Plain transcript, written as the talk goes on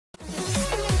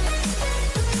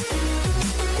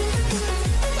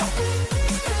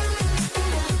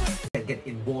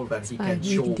involved and he can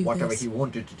show whatever he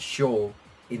wanted to show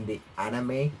in the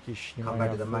anime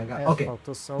compared to the manga. Okay.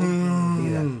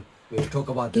 We'll talk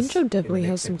about this. Ginjo definitely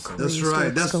has some crazy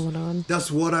stuff going on. That's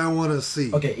what I want to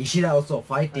see. Okay, Ishida also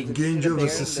fighting Ginjo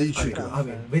versus Ichigo. I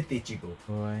mean, with Ichigo.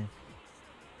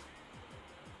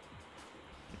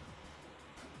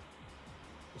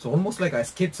 So almost like I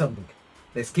skipped something.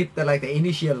 They skipped the the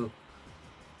initial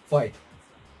fight.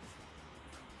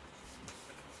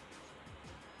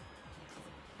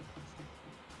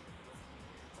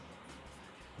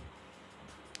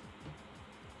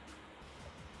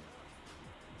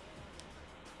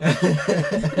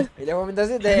 Ele é o homem das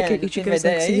ideias. Okay, Ichigo's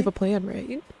like, so you have a plan,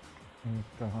 right?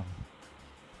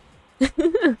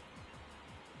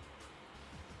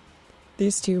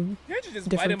 These two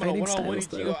different fighting styles,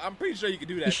 though. I'm pretty sure you can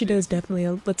do that. Ishido's definitely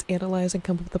a, let's analyze and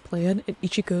come up with a plan, and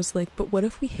Ichigo's like, but what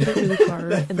if we hit it really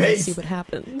hard and then see what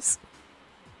happens?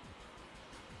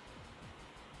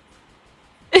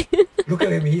 Look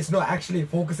at him, he's not actually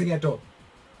focusing at all.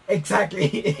 Exactly.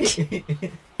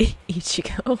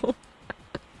 Ichigo.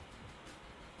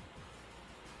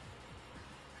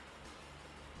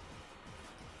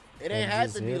 It ain't had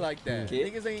to be like that.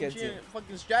 Niggas ain't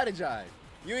fucking strategize.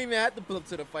 You ain't even have to pull up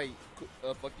to the fight.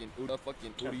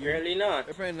 Apparently not.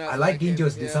 I like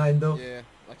Ginjo's design though. Yeah.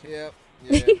 I came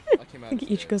out.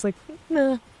 Ichigo's like,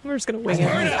 nah, we're just gonna wing it.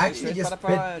 Actually, just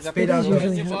spit out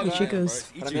usually how Ichigo's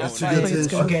fights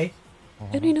go. Okay.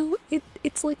 And you know,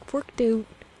 it's like worked out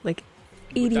like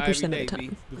 80% of the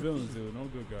time. The villains do. No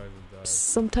good guys will die.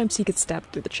 Sometimes he gets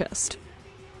stabbed through the chest.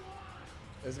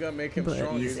 It's gonna make him But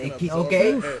stronger.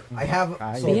 Okay, I have.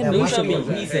 So y'all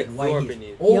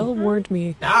warned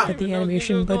me that the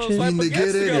animation budget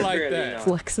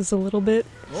flexes a little bit.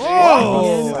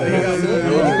 Oh!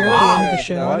 The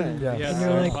show, and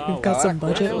you're like, we've got some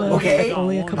budget left, like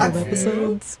only a couple of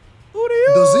episodes.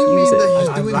 Does it mean that he's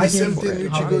doing the same thing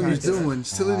Ichigo is doing?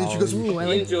 Still in Ichigo's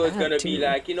Ginjo is gonna be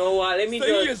like, you know what, let me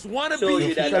just show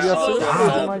you that that's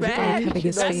how bad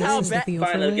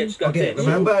final gets got okay,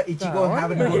 remember Ichigo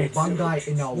haven't got one guy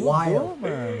in a while.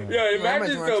 Yeah,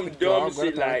 imagine some dumb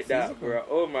shit like that, bro.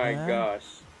 Oh my gosh.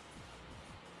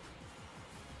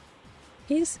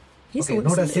 He's okay,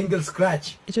 not a single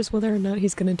scratch. It's just whether or not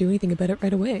he's gonna do anything about it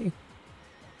right away.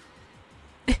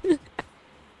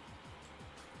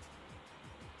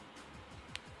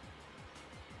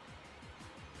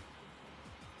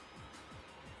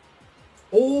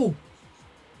 Oh!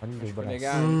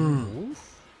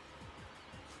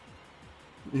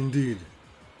 Indeed.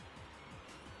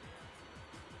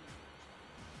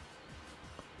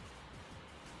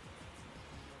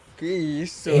 Que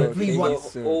isso? Only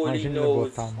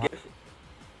knows.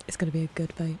 It's gonna be a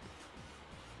good fight.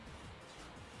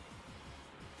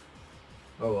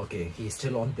 Oh, okay. He's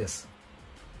still on this.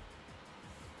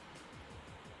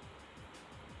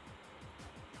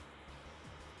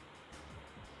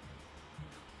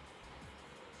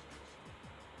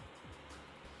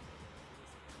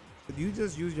 You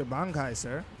just use your Bankai,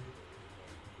 sir.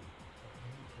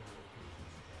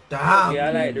 Damn! Yeah,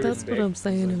 I like the That's what I'm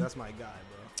saying. That's my guy,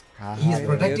 bro. He's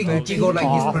protecting Ichigo like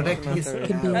he's protecting his.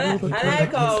 I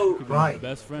like how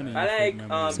Best friend. I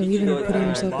like so even putting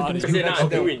himself against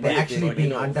okay, they're actually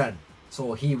being undone.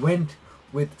 So he went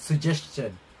with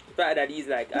suggestion. the fact that he's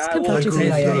like, This I could want touch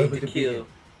to kill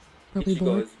probably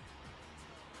more.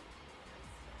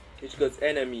 Ichigo's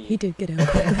enemy. He did get out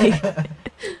quickly.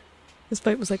 This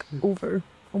fight was like over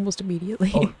almost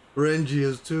immediately. Oh, Renji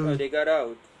is too. Oh, they got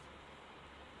out.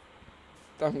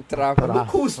 Look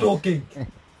who's talking.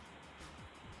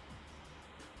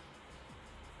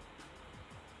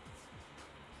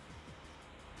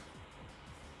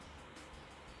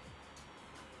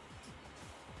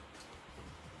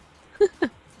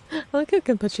 I like how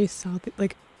Kenpachi saw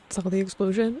the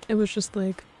explosion. It was just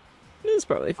like, it's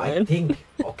probably fine. I think,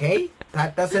 okay,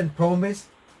 that doesn't promise.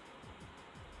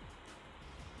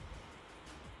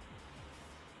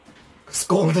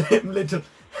 Scolded him little.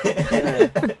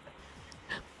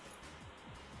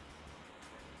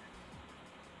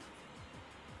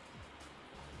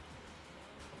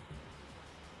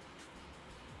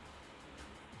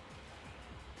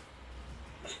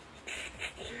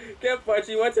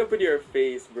 Kenpachi, what's up with your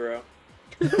face, bro?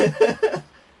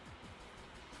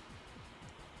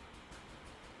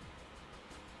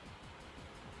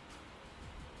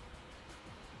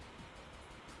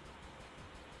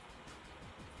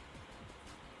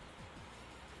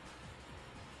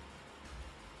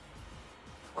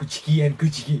 Kuchiki and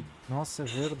Kuchiki. Nossa, é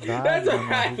verdade. That's what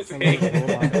I'm saying.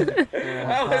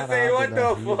 I was saying, what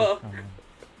the fuck?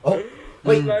 Oh,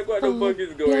 wait. Like, what the fuck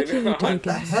is going on? What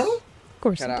the hell? Of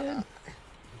course he did.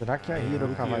 Será que a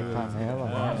Hiruka vai estar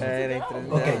nela?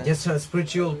 Okay, just her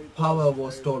spiritual power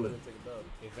was stolen.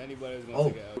 If anybody's gonna Oh,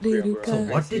 take it out, Reruka. so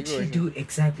what did she do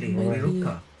exactly,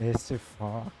 Reruka? Esse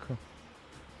foco.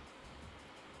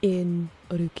 In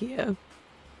Orukia.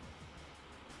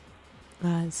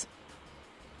 Lies.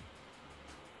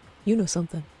 You know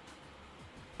something.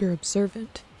 You're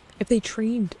observant. If they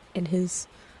trained in his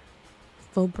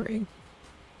full brain,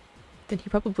 then he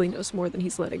probably knows more than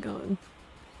he's letting on.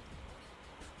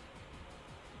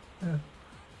 Yeah.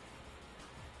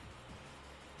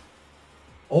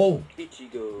 Oh!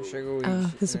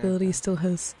 Ichigo. His ability still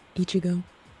has Ichigo.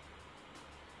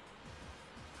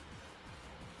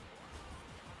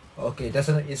 Okay,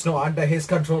 it's not under his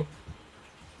control.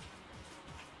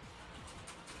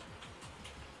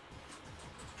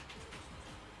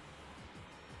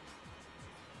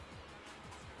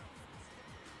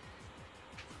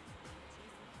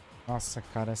 Nossa,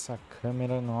 cara, essa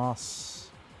câmera, nossa.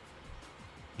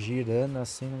 Girando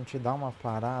assim, não te dá uma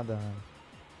parada.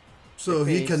 So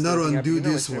he cannot undo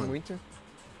this one.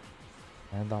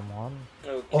 É, dá moda.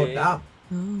 Oh,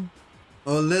 damn.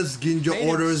 Unless Ginjo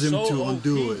orders him to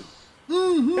undo it.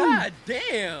 God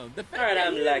damn! The Alright,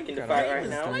 I'm liking the fight right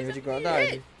now.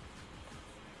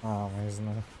 Ah, mas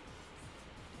não.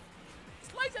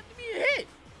 Slice after being hit.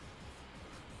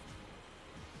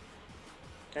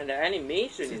 And the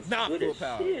animation is not good full as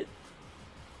power. shit.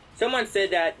 Someone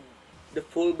said that the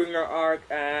Fullbringer arc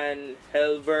and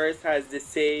Hellverse has the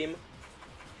same.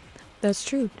 That's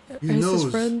true. He As knows.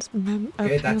 his friends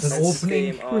Okay, that's an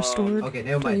opening. restored Okay,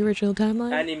 never to the mind. original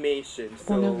timeline. Animation.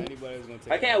 Oh, no. So anybody's gonna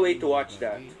take I it can't out, wait to watch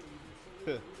that.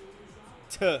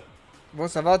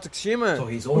 Vamos salvar o Tsukishima? So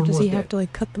he's Or does he almost have dead. to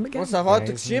like cut them again? Vamos salvar o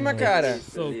Tsukishima, cara?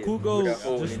 So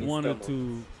Kugo just wanted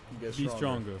to be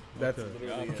stronger. That's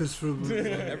Okay. If it's from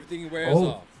everything wears Oh.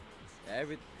 off.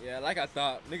 Yeah, like I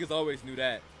thought. Niggas always knew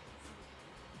that.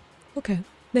 Okay,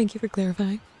 thank you for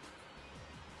clarifying.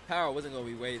 Power wasn't gonna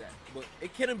be way that, but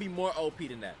it couldn't be more OP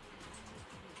than that.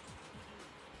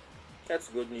 That's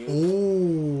good news.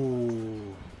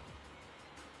 oh,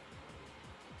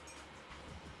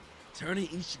 Turning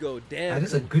Ichigo down. That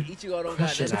is a good Ichigo don't got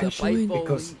question, nothing to actually, fight for.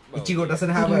 because Bro, Ichigo doesn't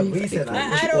have a reason.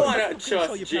 I don't want to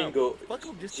trust your Jingo. power. Fuck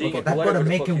him, just Jingo, Okay, that's whatever gonna the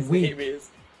make fuck him his weak. name is.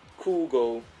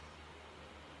 Kugo.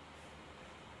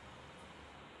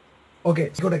 Okay,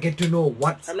 he's gonna get to know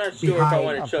what's I'm not sure if I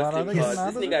want behind. to trust him because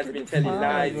Parada this nigga has been telling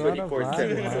lies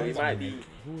 24/7, so he might be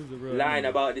Who is the real lying enemy?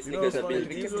 about this You know nigga's what's funny?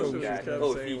 abilities Ichigo so should that, kept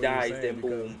oh, if saying he what he's dies, saying then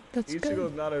because boom, That's Ichigo's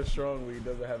good. not as strong when he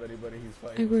doesn't have anybody he's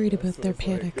fighting. I worried for. about So their it's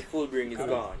like- panic. the full bring is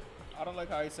gone. I don't like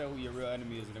how he said who your real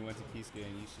enemy is and then went to Kisuke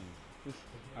and Ishin.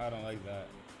 I don't like that.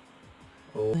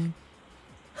 Oh.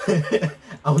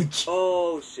 Ouch.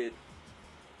 Oh, shit.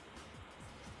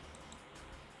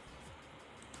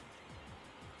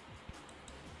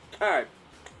 Alright,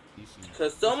 Ishin. so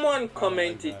someone I don't like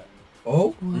commented, that.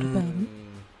 Oh, What about him?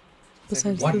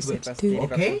 Besides What this with- dude, Ele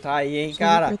vai Okay. contar aí, hein, sniper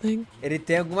cara? thing? Ele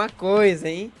tem alguma coisa,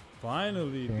 hein?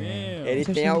 Finally, damn. Ele Is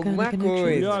there tem some alguma kind of connection?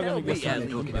 We coisa. are Tell gonna me get some at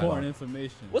least. important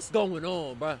information. What's going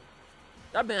on, bro?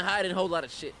 I've been hiding a whole lot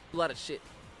of shit.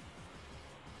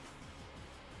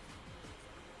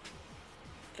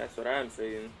 that's what I'm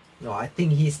saying. no, I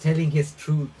think he's telling his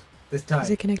truth this time. Is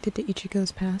it connected to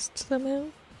Ichigo's past somehow?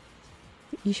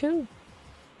 Ishin?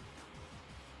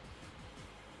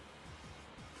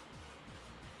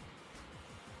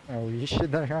 O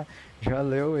Ishida já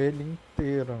leu ele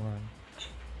inteiro, mano.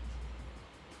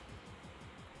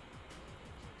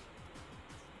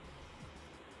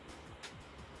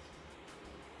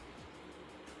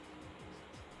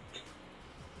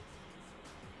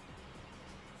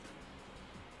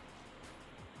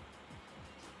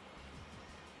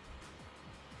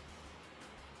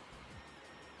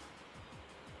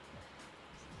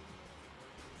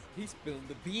 He's spilling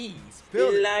the beans. He Spill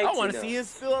it. likes I want it, to see though. him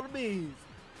spill the beans.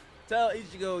 Tell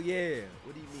Ichigo, yeah.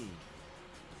 What do you mean?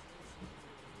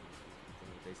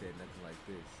 They said nothing like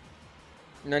this.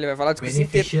 Não, ele vai falar disso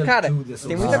inteiro. Beneficial Cara, to the tem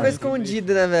society. muita coisa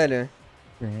escondida, né, velho?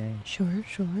 Tem.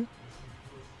 Sure.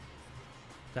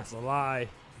 That's a lie.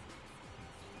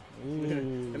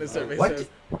 Ooh. And the survey What? says,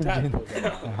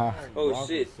 Oh,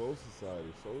 shit. Soul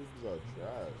Society. Souls are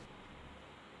trash.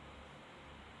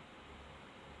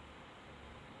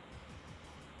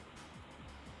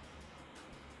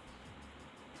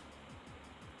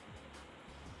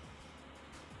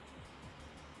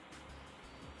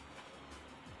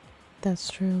 That's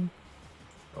true.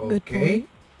 Good Okay.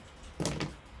 point.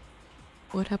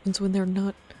 What happens when they're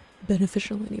not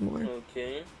beneficial anymore?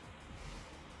 Okay.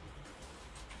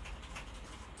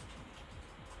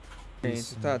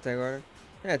 Isso, tá, até agora.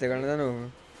 É, até agora nada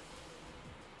novo.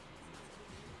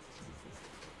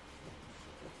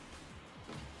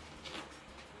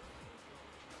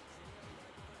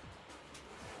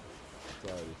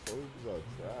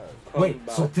 Wait,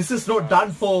 so this is not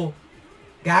done for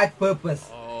gag purpose?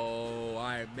 Oh,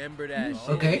 I remember that shit.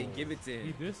 Okay. Give it to him.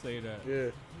 He did say that.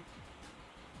 Yeah.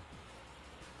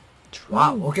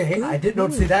 Wow, okay, Good I did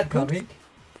not see that good coming.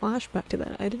 Flashback to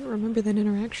that. I didn't remember that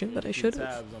interaction, but I should have.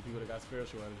 Tabs on people that got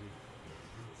spiritual energy.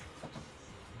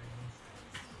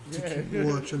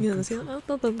 Yeah, see, I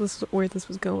thought that this was where this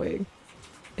was going.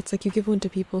 It's like you give one to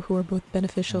people who are both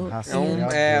beneficial and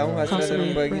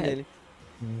possibly bug red. nele.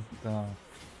 Então.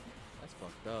 That's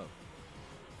fucked up.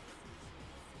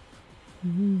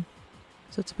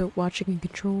 So it's about watching and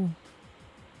control.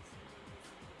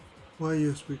 Why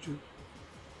you speaking?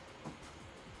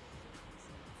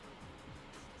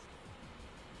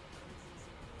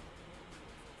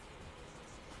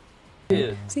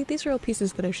 Yeah. See, these are all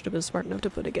pieces that I should have been smart enough to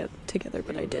put together,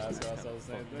 but I didn't.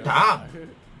 Damn!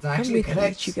 It's I'm actually with you,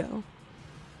 correct. Ichigo.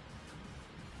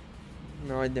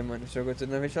 Olha, mano, jogou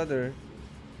tudo no ventilador.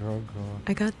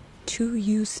 I got too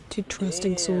used to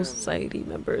trusting Soul Society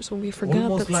members when we forgot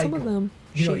Almost that some like, of them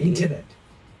you know, shady. internet.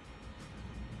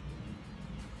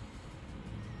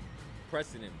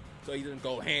 Pressing him so he doesn't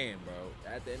go ham, bro.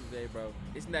 At the end of the day, bro,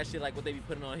 isn't that shit like what they be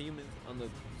putting on humans on the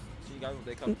guys when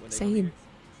they come Same. here?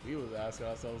 We was asking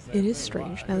ourselves. It is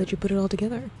strange now that you put it all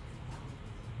together.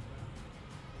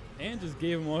 And just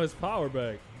gave him all his power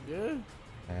back. Yeah.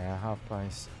 É,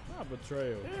 rapaz. Not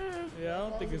betrayal. Yeah, I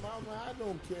don't think it's. I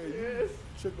don't care. You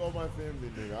took all my family,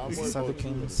 nigga. Você sabe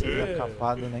quem não seria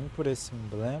capado nem por esse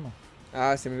emblema?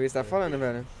 Ah, você me viu o que você tá falando,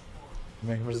 velho.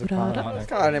 Membros do canal, né?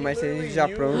 Claro, né? Mas se a gente já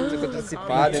pronto, com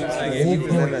antecipado, não sei o que,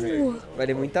 né, velho?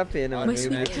 Vale muito a pena, mano. Eu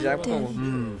vi que já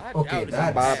como. Okay,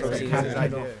 Bala pra vocês,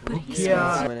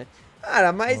 né?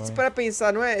 Cara, mas para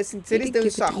pensar, não é? Assim, se eles dão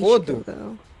isso a rodo,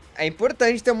 é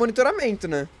importante ter um monitoramento,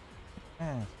 né?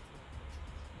 É.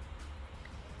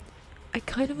 I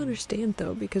kind of understand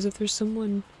though, because if there's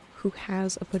someone who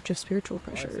has a bunch of spiritual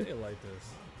pressure,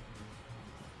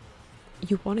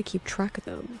 you want to keep track of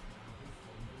them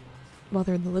while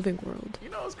they're in the living world. You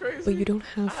know what's crazy? But you don't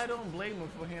have. I don't blame them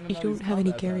for handing You out don't these have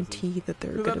any combat passes. guarantee that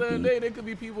they're Because at the gonna end of the day, be there could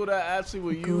be people that actually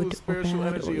will good use or spiritual bad,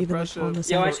 energy or and even like pressure. on the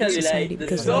Yo, I side tell of you, society like, the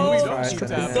because Soul they're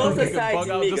Society bug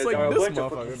out niggas just like are a this bunch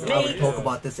of motherfucker. fucking I will snakes. talk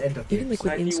about this end of even like things.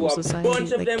 within Soul a bunch Society, of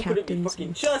them like could be captains fucking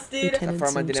and trusted. A lieutenants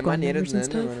forma and dele é squad maneira, members né, and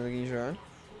stuff mano, alguém jogar.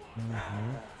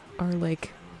 are like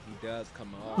He does come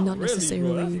off. not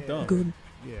necessarily good.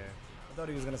 Yeah. I thought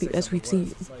he was gonna Be- say as we've something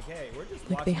seen. worse. It's like, hey, we're just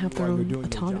Like they watching have you their while you're own doing your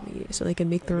job. autonomy, so they can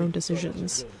make their own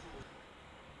decisions.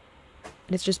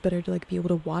 And it's just better to like be able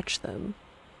to watch them.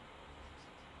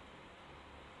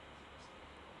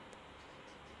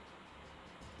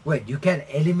 Wait, you can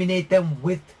eliminate them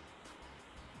with...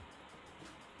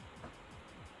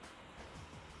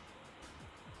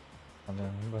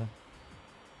 Caramba.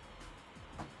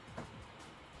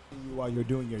 You while you're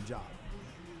doing your job.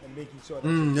 And making sure that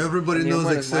Everybody knows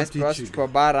Mano, os mais except próximos, Ichigo. tipo, a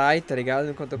Barai, tá ligado?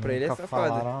 Não contou pra ele, Nunca essa foda.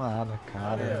 falaram nada,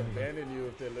 cara. Abandon you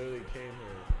if they literally came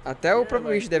here. Até o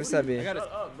próprio Ichi deve I saber. gotta,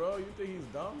 Shut up, bro. You think he's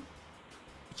dumb?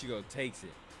 Ichigo takes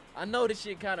it. I know this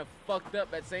shit kind of fucked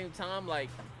up at the same time. Like,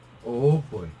 Oh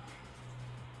boy.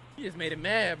 he just made it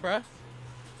mad, bruh.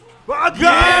 I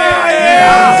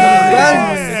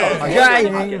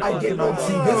did not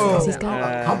see Because this he's coming.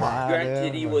 got, Come on.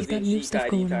 Granted, he was he's got in new stuff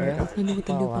going on. Chica. I know what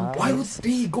the new bunk Why would is.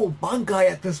 he go Bankai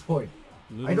at this point?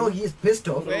 I know he is pissed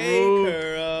off. Wake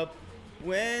her up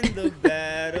when the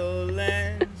battle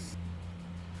ends.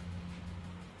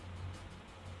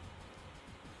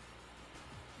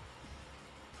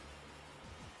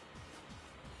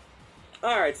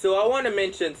 Alright, so I want to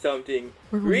mention something.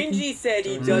 Rinji said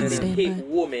he doesn't hit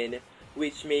women,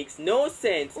 which makes no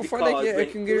sense O because foda é when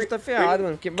que o Ginjo tá ferrado,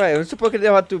 mano. Porque, vai, vamos supor que ele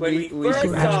derrota o we Ichigo. first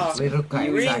saw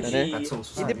Rinji né?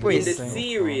 E depois? in the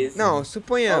series, Não, when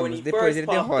suponhamos, he depois first ele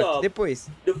popped derrota. up, Depois.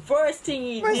 the first thing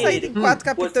he Vai sair did de 4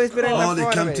 capitães esperando All lá the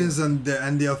fora, captains velho.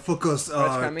 and their focus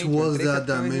Praticamente, towards três that capitães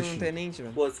e um dimension. tenente,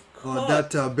 velho. was Or cut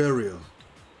that burial.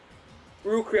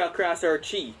 Rukia across her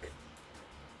cheek.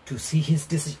 To see his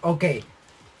decision. Okay.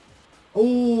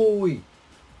 Oh,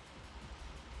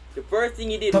 The first thing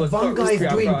he did The was cut Bankai is Rukia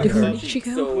doing across her different. cheek.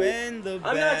 Ichigo? So When the I'm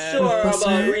not battle sure about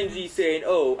ends. Rinji saying,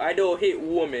 "Oh, I don't hit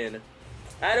women."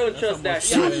 I don't trust that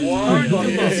shit.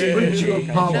 spiritual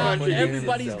power. Nah,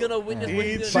 everybody's gonna witness what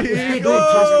he does. But if they don't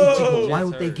trust Ichigo, why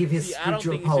would they give his See, I don't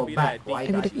spiritual think it power should be back? that Why I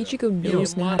mean, if not? Ichigo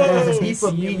knows now There's a that deeper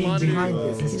his meaning behind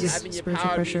this. It's just Having your spiritual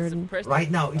power pressure being and suppressed.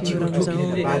 right now Do it Ichigo on took his it in a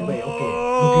own. bad way. Okay.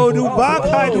 Oh, looking new forward to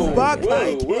Bankai, it. new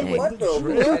Bankai. What the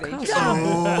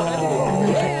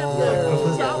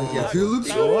He looks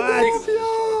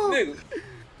Nigga,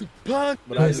 But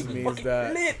that just means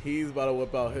that he's about to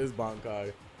whip out his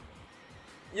Bankai.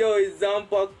 yo, his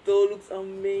Zanpakuto looks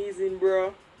amazing,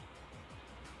 bro.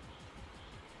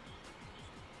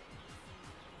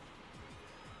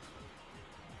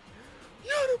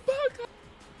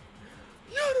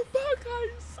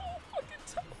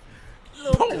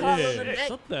 on the neck.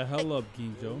 Shut the hell up,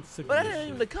 Ginjo. But that ain't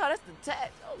even the car, that's the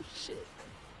tat. Oh shit.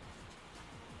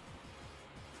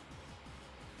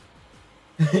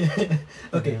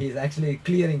 Okay, he's actually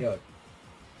clearing out.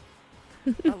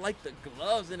 I like the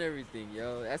gloves and everything,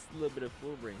 yo. That's a little bit of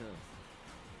full bring, huh?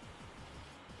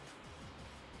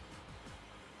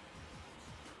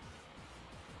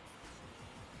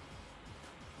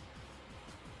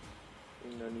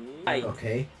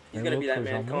 Ok. É louco, eu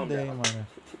já mudei, mano.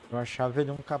 Eu achava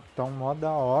ele um capitão mó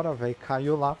da hora, velho.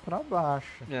 Caiu lá pra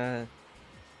baixo. É.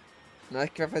 Nós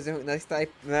que vai fazer. Nós tá,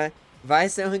 né? Vai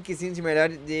ser um rankzinho de melhor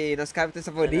de nossos capitães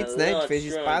favoritos, né? A gente fez de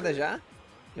espada já.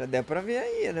 Já deu pra ver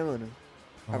aí, né, mano?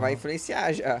 Já vai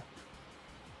influenciar já.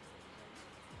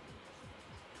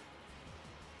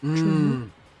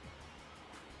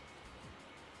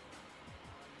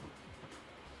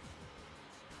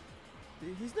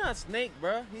 He's not Snake,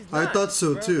 bro. He's I not, thought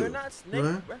so bro. too. They're not Snake,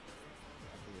 right? bro.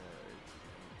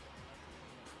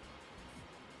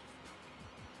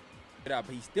 It up,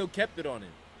 he still kept it on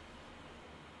him.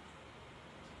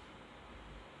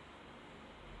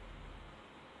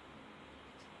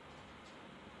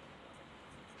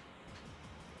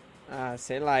 Ah,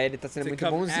 sei lá, ele tá sendo muito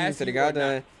bonzinho, tá ligado?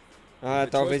 É. Ah,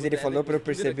 talvez ele falou pra eu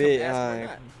perceber.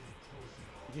 Ah,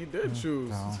 He did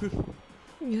choose.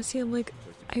 Yeah, see, I'm like,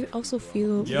 I also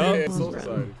feel Yeah, long so run.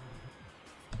 sorry.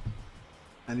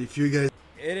 And if you guys...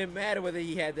 It didn't matter whether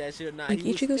he had that shit or not. Like,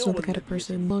 he was Ichigo's still not the kind of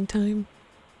person, long time,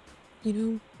 you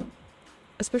know?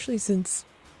 Especially since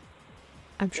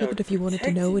I'm sure that if he wanted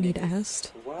to know and he'd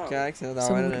asked,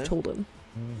 someone would have told him.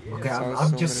 Okay,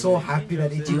 I'm just so happy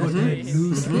that Ichigo didn't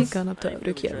lose. If he had gone up to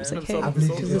Odokia and was like, hey,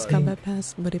 does this combat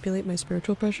pass manipulate my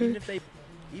spiritual pressure?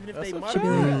 Even if they She'd be like,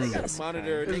 they gotta yes.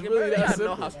 monitor. They really gotta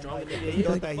know how strong it is. He'd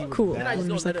be like, cool. Then I And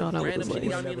just just don't like let gone him out with his random shit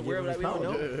life. out in the world like we don't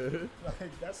know.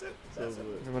 That's it. That's it.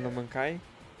 Ele mandou Bankai?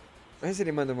 Mas se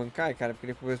ele mandou Bankai, cara, porque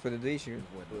ele pegou os poderes do Ichigo.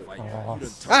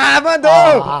 Ah,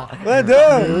 mandou!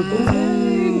 Mandou!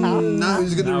 Now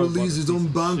he's gonna release his own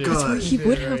Bankai. He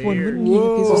would have one, wouldn't he? If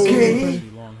he was Okay,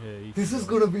 this is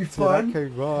gonna be fun.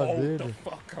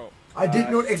 I did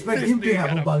not expect him to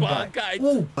have a Bankai.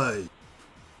 Oh,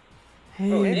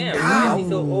 Hey, damn!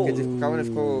 Quer dizer, ficava, né?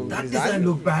 Ficou that grisalho. doesn't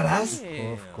look badass.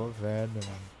 Ficou velho, mano.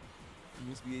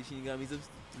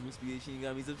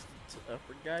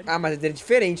 Ah, mas ele é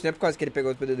diferente, não é por causa que ele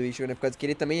pegou os poderes do Ichigo, né? Por causa que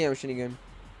ele também é um Shinigami.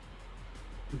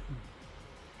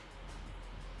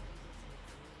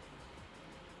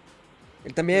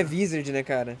 Ele também é Wizard, né,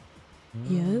 cara?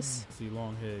 Yes.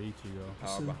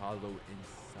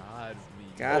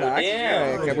 Caraca,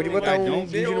 cara, acabou de botar um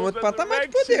Ginjo no outro patamar de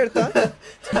poder, tá?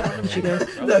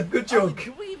 No, good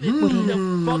joke.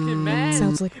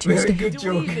 Sounds like Very Tuesday. good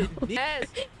joke.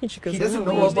 Ichigo's He doesn't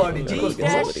like, know about Ichigo's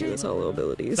abilities, hollow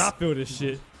abilities. Stop feel this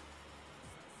shit.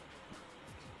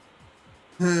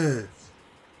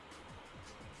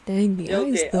 Dang, the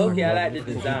eyes though. Okay, I like the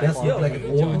design. That's look like an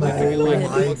old man. Oh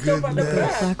my The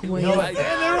goodness. black wave.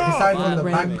 Besides from the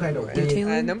back kind of Ah,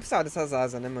 Detailing. não precisava dessas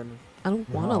asas, né, mano? I don't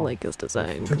wanna like his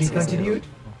design. To be continued?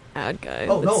 Bad guy.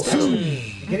 Oh but no, still.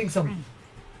 getting some.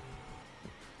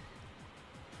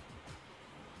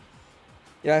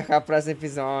 E vai ficar pro próximo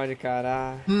episódio,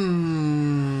 cara.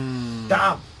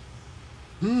 Damn.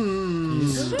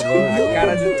 A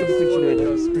cara do YouTube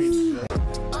continua.